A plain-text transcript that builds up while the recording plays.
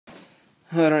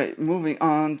Alright, moving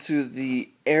on to the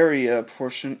area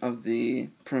portion of the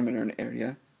perimeter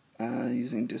area,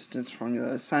 using distance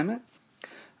formula assignment.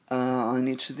 On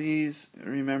each of these,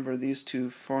 remember these two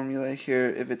formulae here.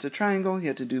 If it's a triangle, you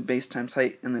have to do base times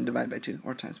height and then divide by 2,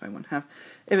 or times by 1/2.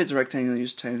 If it's a rectangle, you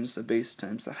just times the base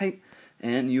times the height,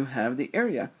 and you have the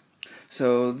area.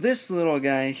 So this little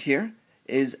guy here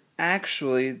is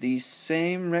actually the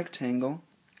same rectangle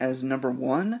as number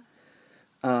 1.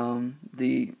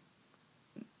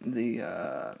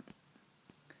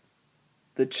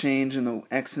 The change in the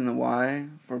x and the y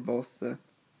for both the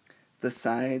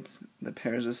sides, the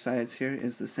pairs of sides here,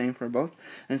 is the same for both.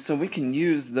 And so we can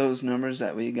use those numbers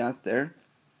that we got there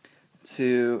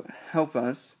to help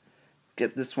us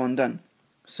get this one done.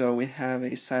 So we have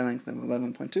a side length of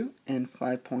 11.2 and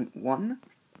 5.1.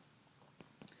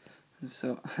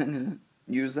 So I'm going to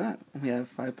use that. We have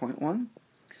 5.1,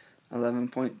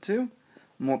 11.2.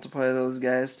 Multiply those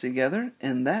guys together,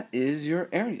 and that is your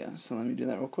area. So let me do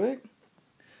that real quick.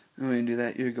 And when you do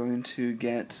that, you're going to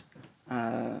get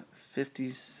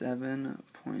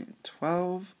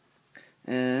 57.12,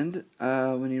 and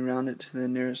when you round it to the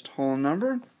nearest whole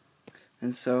number,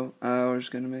 and so we're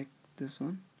just going to make this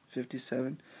one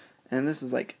 57, and this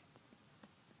is like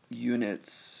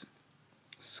units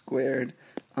squared.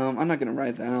 I'm not going to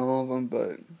write down all of them,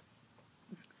 but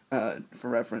for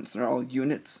reference, they're all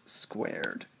units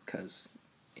squared, because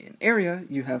in area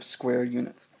you have square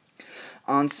units.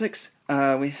 On 6,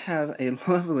 we have a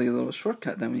lovely little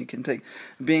shortcut that we can take,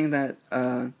 being that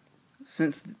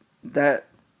since that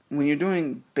when you're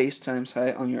doing base times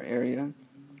height on your area,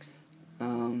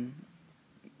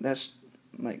 that's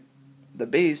like the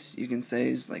base, you can say,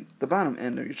 is like the bottom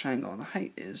end of your triangle, and the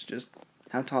height is just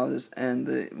how tall it is. And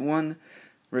the one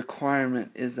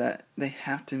requirement is that they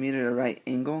have to meet at a right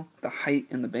angle. The height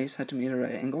and the base have to meet at a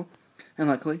right angle, and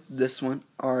luckily this one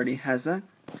already has that.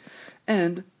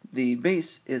 And the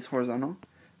base is horizontal,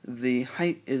 the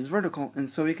height is vertical, and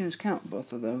so we can just count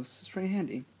both of those. It's pretty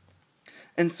handy.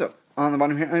 And so on the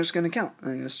bottom here, I'm just going to count. I'm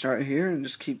going to start here and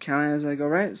just keep counting as I go,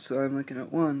 right? So I'm looking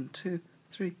at 1, 2,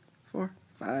 3, 4,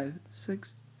 5,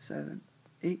 6, 7,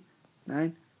 8,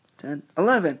 9, 10,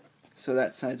 11. So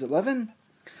that side's 11.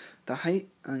 The height,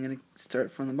 I'm going to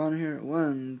start from the bottom here.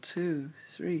 1, 2,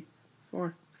 3,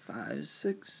 4, 5,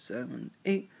 6, 7,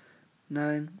 8,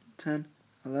 9, 10,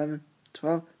 11,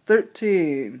 12,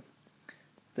 13.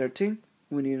 13.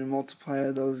 We need to multiply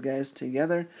those guys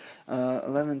together.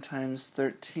 11 times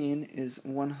 13 is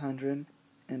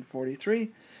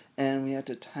 143, and we have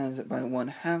to times it by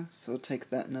 1/2. So take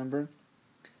that number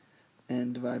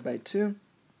and divide by 2,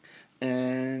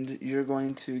 and you're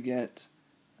going to get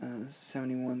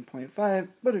 71.5.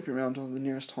 But if you round to the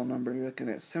nearest whole number, you're looking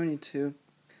at 72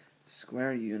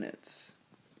 square units.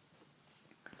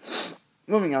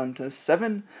 Moving on to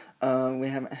 7, we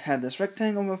haven't had this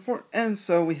rectangle before, and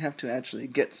so we have to actually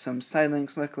get some side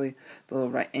lengths. Luckily, the little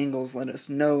right angles let us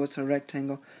know it's a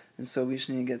rectangle, and so we just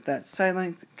need to get that side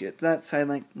length,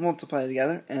 multiply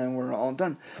together, and we're all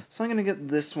done. So I'm going to get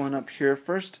this one up here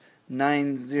first.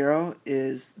 9, 0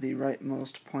 is the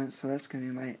rightmost point, so that's going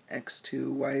to be my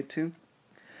x2, y2.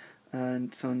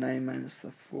 And so 9 minus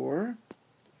the 4,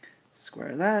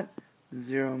 square that.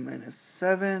 0 minus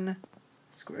 7,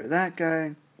 square that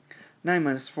guy. 9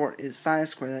 minus 4 is 5,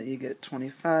 square that, you get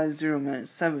 25. 0 minus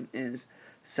 7 is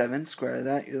 7, square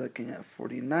that, you're looking at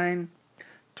 49.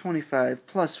 25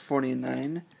 plus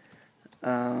 49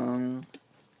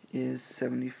 is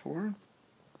 74.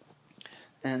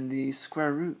 And the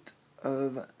square root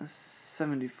of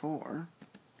 74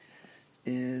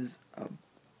 is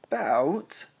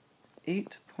about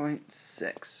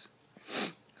 8.6.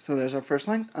 So there's our first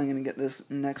length. I'm going to get this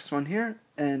next one here,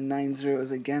 and 9, 0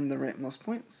 is again the rightmost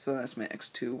point, so that's my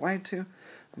x2, y2.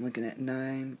 I'm looking at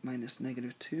 9 minus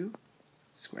negative 2,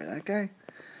 square that guy,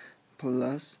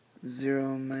 plus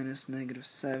 0 minus negative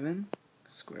 7,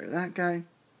 square that guy.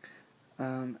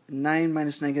 9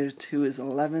 minus negative 2 is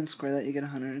 11, square that, you get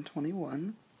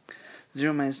 121.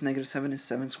 0 minus negative 7 is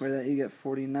 7, square that, you get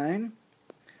 49.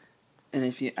 And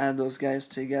if you add those guys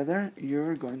together,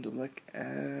 you're going to look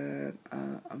at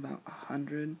about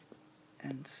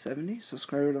 170. So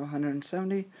square root of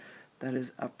 170, that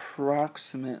is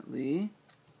approximately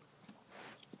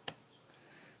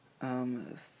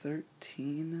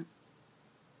 13.0.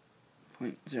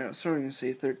 So we're going to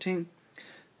say 13.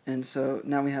 And so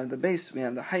now we have the base, we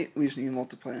have the height, we just need to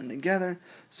multiply them together.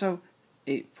 So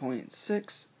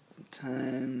 8.6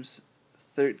 times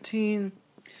 13.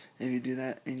 If you do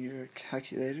that in your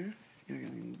calculator, you're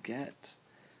going to get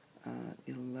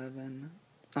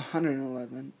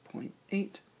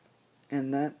 111.8,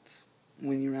 and that's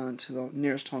when you round to the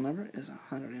nearest whole number, is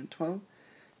 112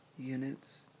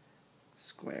 units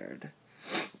squared.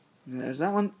 And there's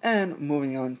that one. And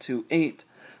moving on to 8.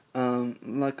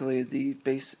 Luckily, the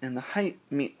base and the height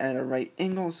meet at a right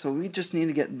angle, so we just need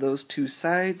to get those two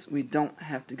sides. We don't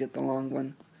have to get the long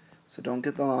one, so don't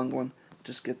get the long one.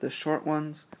 Just get the short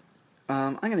ones.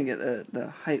 I'm going to get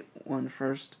the height one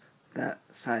first, that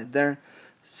side there.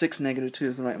 6, negative 2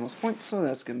 is the rightmost point, so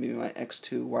that's going to be my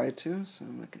x2, y2. So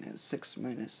I'm looking at 6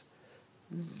 minus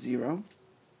 0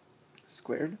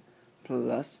 squared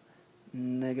plus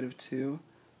negative 2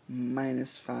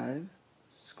 minus 5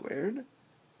 squared.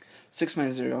 6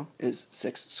 minus 0 is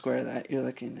 6. Square that, you're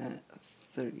looking at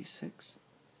 36.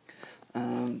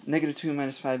 Negative 2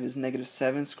 minus 5 is negative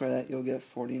 7. Square that, you'll get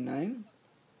 49.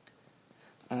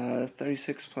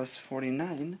 36 plus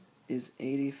 49 is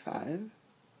 85.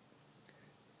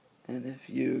 And if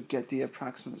you get the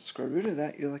approximate square root of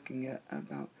that, you're looking at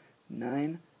about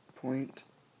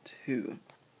 9.2.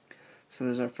 So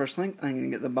there's our first length. I'm going to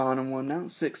get the bottom one now.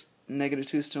 6, negative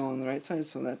 2 is still on the right side,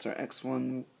 so that's our our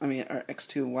x2,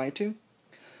 y2.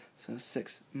 So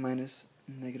 6 minus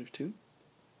negative 2.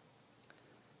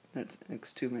 That's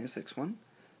x2 minus x1.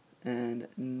 And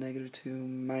negative 2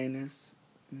 minus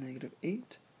negative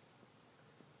 8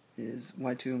 is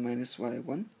y2 minus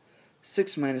y1.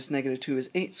 6 minus negative 2 is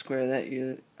 8. Square that,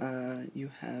 you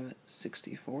have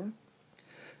 64.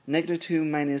 Negative 2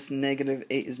 minus negative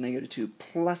 8 is negative 2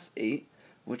 plus 8,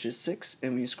 which is 6.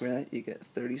 And when you square that, you get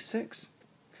 36.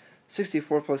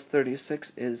 64 plus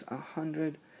 36 is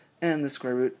 100. And the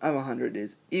square root of 100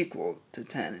 is equal to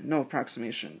 10. No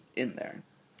approximation in there.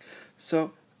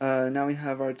 So now we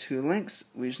have our two lengths.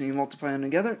 We just need to multiply them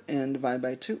together and divide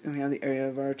by 2. And we have the area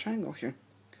of our triangle here.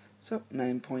 So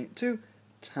 9.2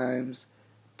 times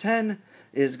 10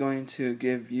 is going to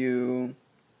give you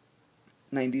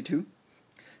 92.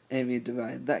 And if you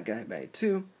divide that guy by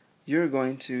 2, you're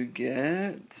going to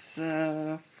get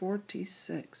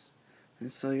 46.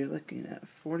 And so you're looking at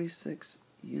 46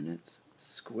 units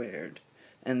squared.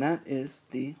 And that is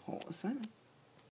the whole assignment.